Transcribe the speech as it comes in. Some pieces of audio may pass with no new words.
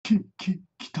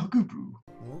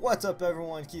What's up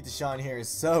everyone, KitaSean here.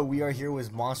 So we are here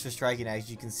with Monster Strike, and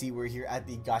as you can see we're here at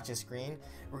the Gacha screen.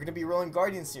 We're going to be rolling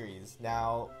Guardian series.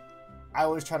 Now I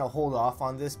was trying to hold off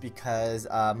on this because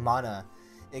mana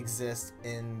exists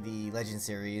in the Legend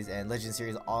series, and Legend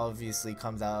series obviously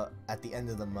comes out at the end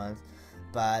of the month.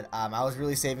 But I was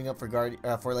really saving up for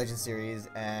Legend series,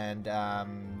 and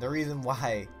the reason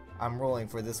why I'm rolling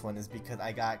for this one is because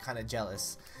I got kind of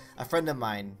jealous. A friend of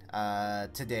mine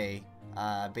today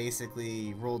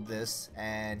basically rolled this,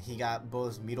 and he got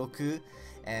both Miroku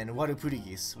and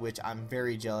Warupurigis, which I'm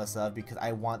very jealous of because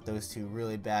I want those two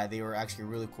really bad. They were actually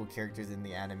really cool characters in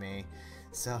the anime,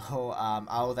 so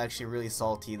I was actually really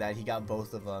salty that he got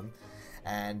both of them.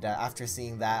 And after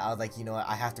seeing that, I was like, you know what,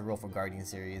 I have to roll for Guardian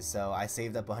series. So I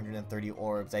saved up 130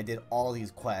 orbs. I did all these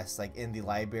quests, like in the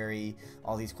library,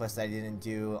 all these quests that I didn't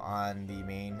do on the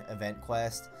main event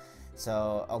quest.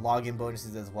 So login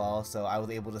bonuses as well. So I was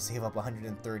able to save up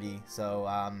 130. So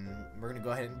we're gonna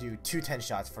go ahead and do two 10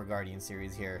 shots for Guardian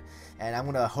series here, and I'm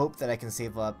gonna hope that I can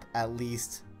save up at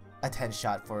least a 10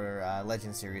 shot for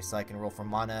Legend series, so I can roll for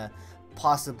mana,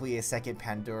 possibly a second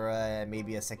Pandora,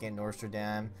 maybe a second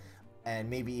Nostradamus, and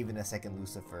maybe even a second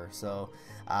Lucifer. So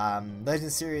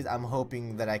Legend series, I'm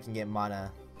hoping that I can get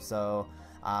mana. So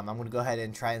I'm gonna go ahead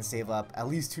and try and save up at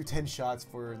least two 10 shots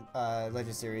for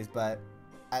Legend series, but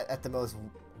at the most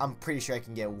I'm pretty sure I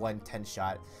can get one 10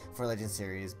 shot for Legend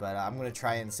series, but I'm gonna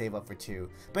try and save up for two.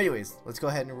 But anyways, let's go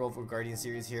ahead and roll for Guardian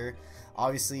series here.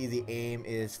 Obviously the aim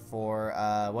is for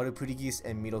Warupurigis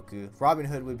and Miroku. Robin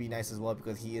Hood would be nice as well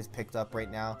because he is picked up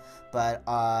right now, but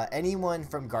anyone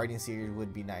from Guardian series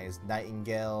would be nice.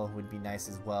 Nightingale would be nice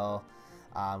as well.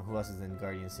 Who else is in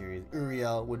Guardian series?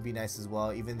 Uriel would be nice as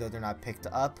well. Even though they're not picked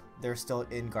up, they're still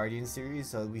in Guardian series,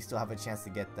 so we still have a chance to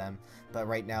get them. But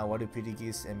right now,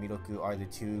 Warupurigis and Miroku are the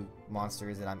two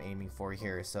monsters that I'm aiming for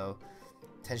here. So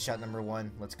 10 shot number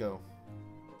one, let's go.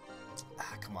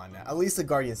 Come on now. At least a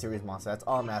Guardian series monster, that's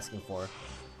all I'm asking for.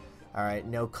 Alright,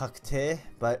 no kakte,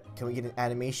 but can we get an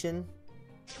animation?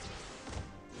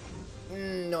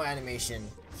 No animation.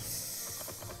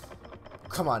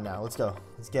 Come on now, let's go.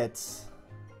 Let's get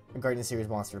a Guardian series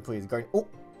monster, please. Oh,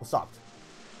 stopped.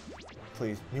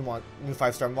 Please, new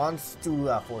 5-star monster,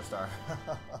 4-star.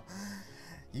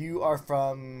 You are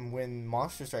from when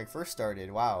Monster Strike first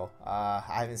started. Wow. I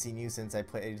haven't seen you since I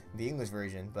played the English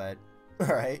version, but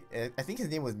alright. I think his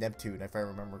name was Neptune, if I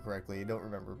remember correctly. I don't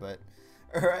remember, but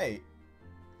alright.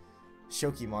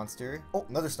 Shoki monster. Oh,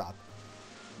 another stop.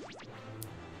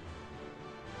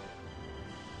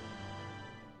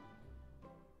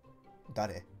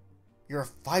 Dare. You're a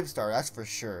 5-star, that's for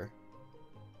sure.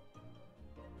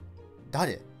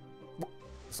 Dare.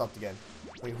 Stopped again.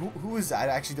 Wait, who is that?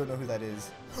 I actually don't know who that is.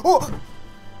 Oh!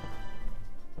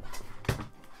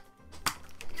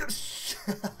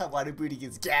 Why do booty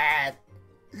gets cat?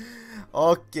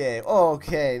 Okay,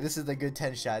 this is a good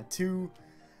 10 shot. Two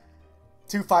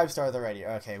 5-stars already.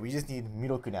 Okay, we just need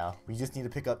Miroku now. We just need to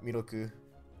pick up Miroku.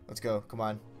 Let's go. Come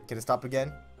on. Can it stop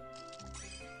again?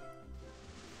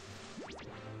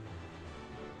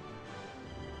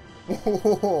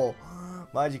 Oh,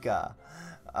 Majika.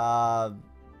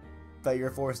 But you're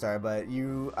a 4-star, but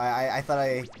I thought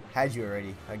I had you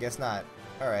already. I guess not.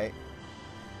 Alright.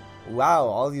 Wow,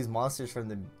 all these monsters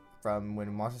from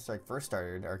when Monster Strike first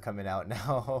started are coming out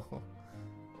now.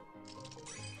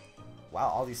 Wow,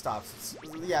 all these stops.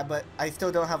 Yeah, but I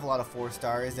still don't have a lot of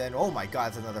 4-stars, and oh my god,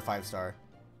 it's another 5-star.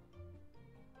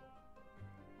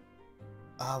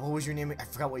 What was your name? I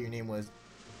forgot what your name was.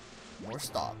 More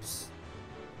stops.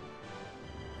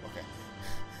 Okay.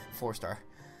 4-star.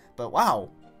 But wow.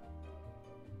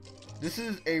 This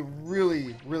is a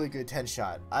really, really good 10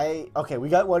 shot. Okay, we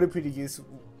got Warupurigis.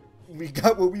 We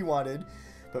got what we wanted.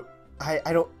 But I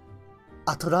don't...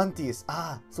 Atlantis.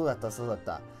 So that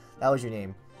was your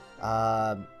name.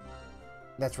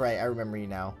 That's right, I remember you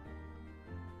now.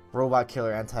 Robot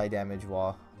Killer, anti-damage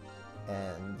wall.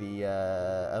 And the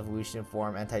evolution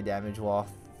form, anti-damage wall,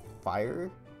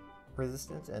 fire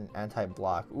resistance, and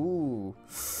anti-block. Ooh,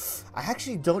 I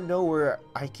actually don't know where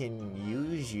I can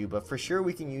use you, but for sure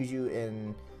we can use you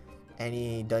in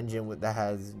any dungeon that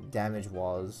has damage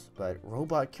walls. But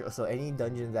robot kill, so any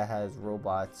dungeon that has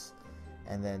robots,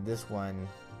 and then this one,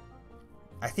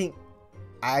 I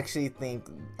actually think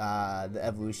the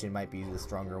evolution might be the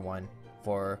stronger one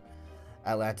for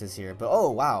Atlantis here. But oh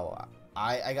wow,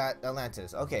 I got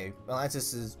Atlantis. Okay,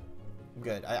 Atlantis is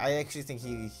good. I actually think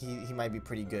he might be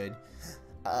pretty good.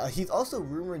 He's also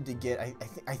rumored to get,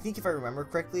 I think if I remember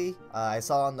correctly, I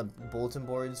saw on the bulletin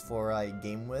boards for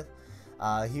Game With,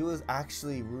 he was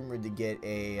actually rumored to get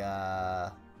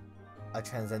a a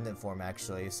transcendent form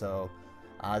actually, so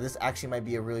this actually might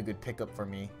be a really good pickup for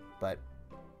me. But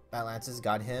Atlantis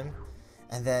got him,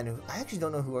 and then I actually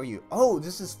don't know who are you. Oh,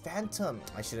 this is Phantom.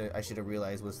 I should have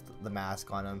realized was the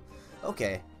mask on him.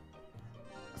 Okay,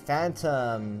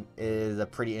 Phantom is a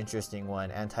pretty interesting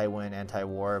one. Anti-wind,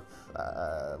 anti-warp,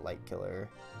 light killer,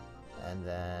 and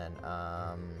then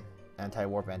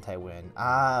anti-warp, anti-wind.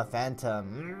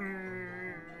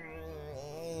 Phantom.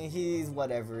 He's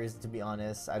whatever is, to be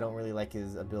honest. I don't really like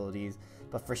his abilities,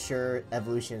 but for sure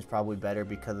evolution is probably better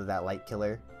because of that light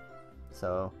killer.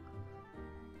 So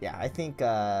yeah, I think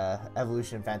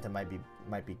evolution Phantom might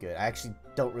be good. I actually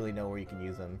don't really know where you can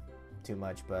use them too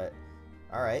much, but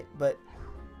all right. But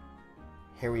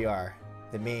here we are,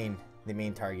 the main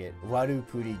target, Waru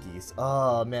Purigis.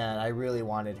 Oh man, I really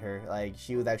wanted her. Like,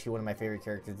 she was actually one of my favorite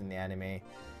characters in the anime.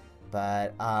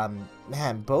 But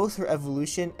man, both her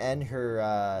evolution and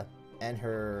her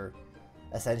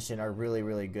ascension are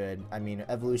really good. I mean,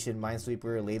 evolution,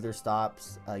 Minesweeper, laser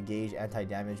stops, gauge,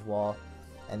 anti-damage wall,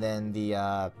 and then the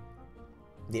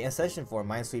ascension form,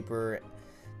 Minesweeper,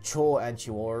 Chol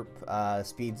anti-warp,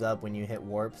 speeds up when you hit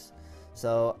warps.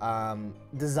 So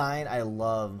design, I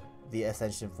love the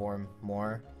ascension form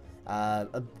more.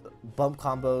 Bump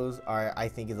combos I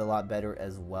think is a lot better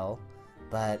as well.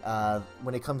 But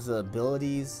when it comes to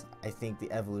abilities, I think the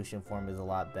evolution form is a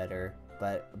lot better.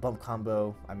 But bump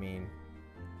combo, I mean,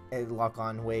 lock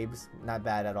on waves, not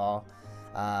bad at all.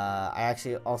 I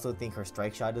actually also think her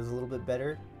strike shot is a little bit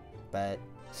better. But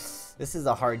this is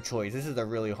a hard choice. This is a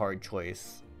really hard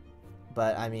choice.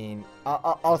 But I mean,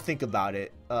 I'll think about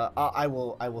it. I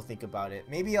will think about it.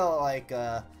 Maybe I'll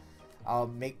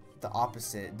make the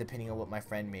opposite depending on what my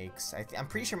friend makes. I'm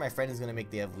pretty sure my friend is gonna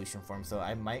make the evolution form, so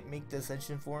I might make the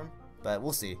ascension form, but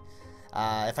we'll see.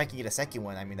 If I can get a second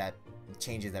one, I mean, that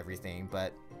changes everything.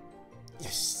 But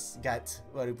yes, got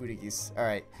Waru Purigis. All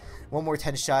right, one more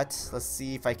 10 shots. Let's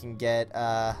see if I can get.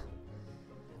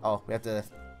 Oh, we have to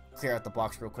clear out the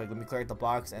box real quick. Let me clear out the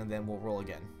box and then we'll roll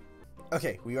again.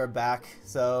 Okay, we are back.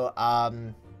 So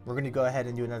we're gonna go ahead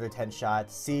and do another 10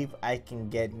 shots. See if I can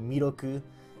get Miroku.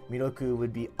 Miroku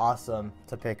would be awesome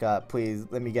to pick up. Please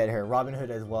let me get her. Robin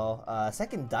Hood as well.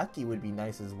 Second Daki would be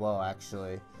nice as well,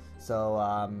 actually. So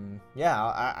yeah,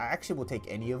 I actually will take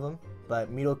any of them, but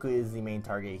Miroku is the main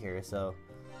target here. So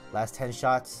last 10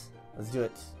 shots. Let's do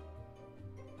it.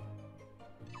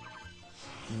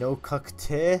 No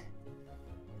kakute.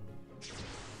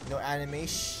 No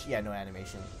animation. Yeah, no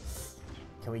animation.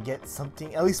 Can we get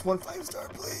something? At least one 5-star,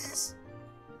 please.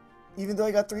 Even though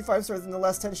I got 3 5-stars in the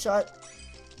last 10 shot.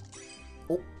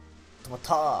 Oh,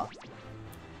 Tomata.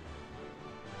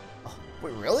 Oh,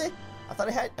 wait, really? I thought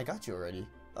I got you already.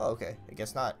 Oh, okay. I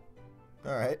guess not.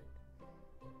 Alright.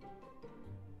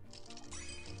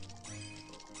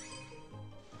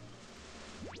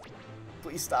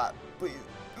 Please stop. Please.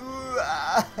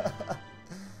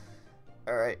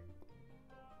 Alright.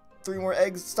 3 more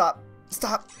eggs. Stop.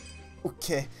 Stop.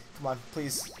 Okay. Come on,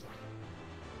 please.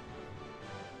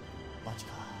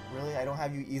 Really? I don't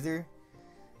have you either?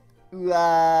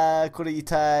 Kore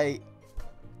itai.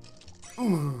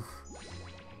 Ooh.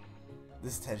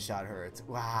 This 10 shot hurts.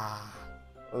 Wow.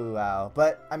 Ooh, wow.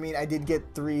 But I mean, I did get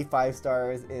 3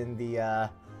 5-stars in the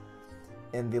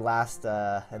last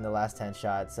 10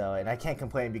 shots. So, and I can't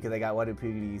complain because I got Waru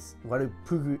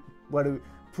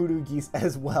Purigis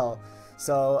as well.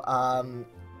 So,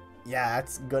 yeah,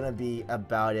 that's gonna be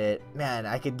about it. Man,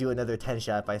 I could do another 10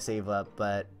 shot if I save up,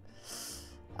 but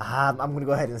I'm gonna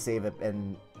go ahead and save it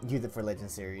and use it for Legend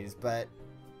Series. But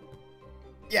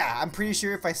yeah, I'm pretty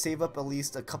sure if I save up at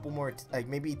least a couple more, like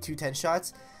maybe 2 10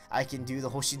 shots, I can do the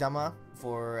Hoshidama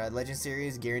for Legend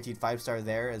Series, guaranteed 5-star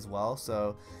there as well.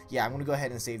 So yeah, I'm gonna go ahead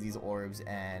and save these orbs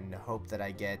and hope that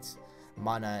I get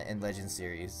mana in Legend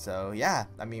Series. So yeah,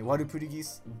 I mean, Waru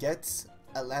Purigis gets,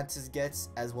 Atlantis gets,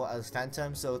 as well as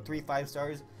Phantom. So 3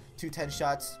 5-stars, 2 10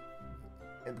 shots.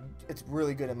 It's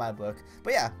really good in my book.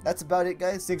 But yeah, that's about it,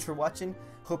 guys. Thanks for watching.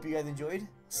 Hope you guys enjoyed.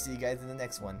 See you guys in the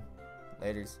next one.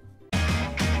 Laters.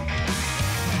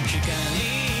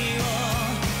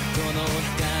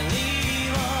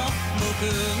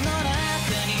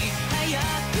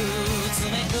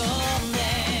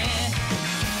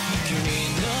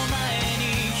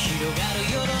 広がる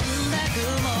よどんだ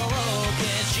雲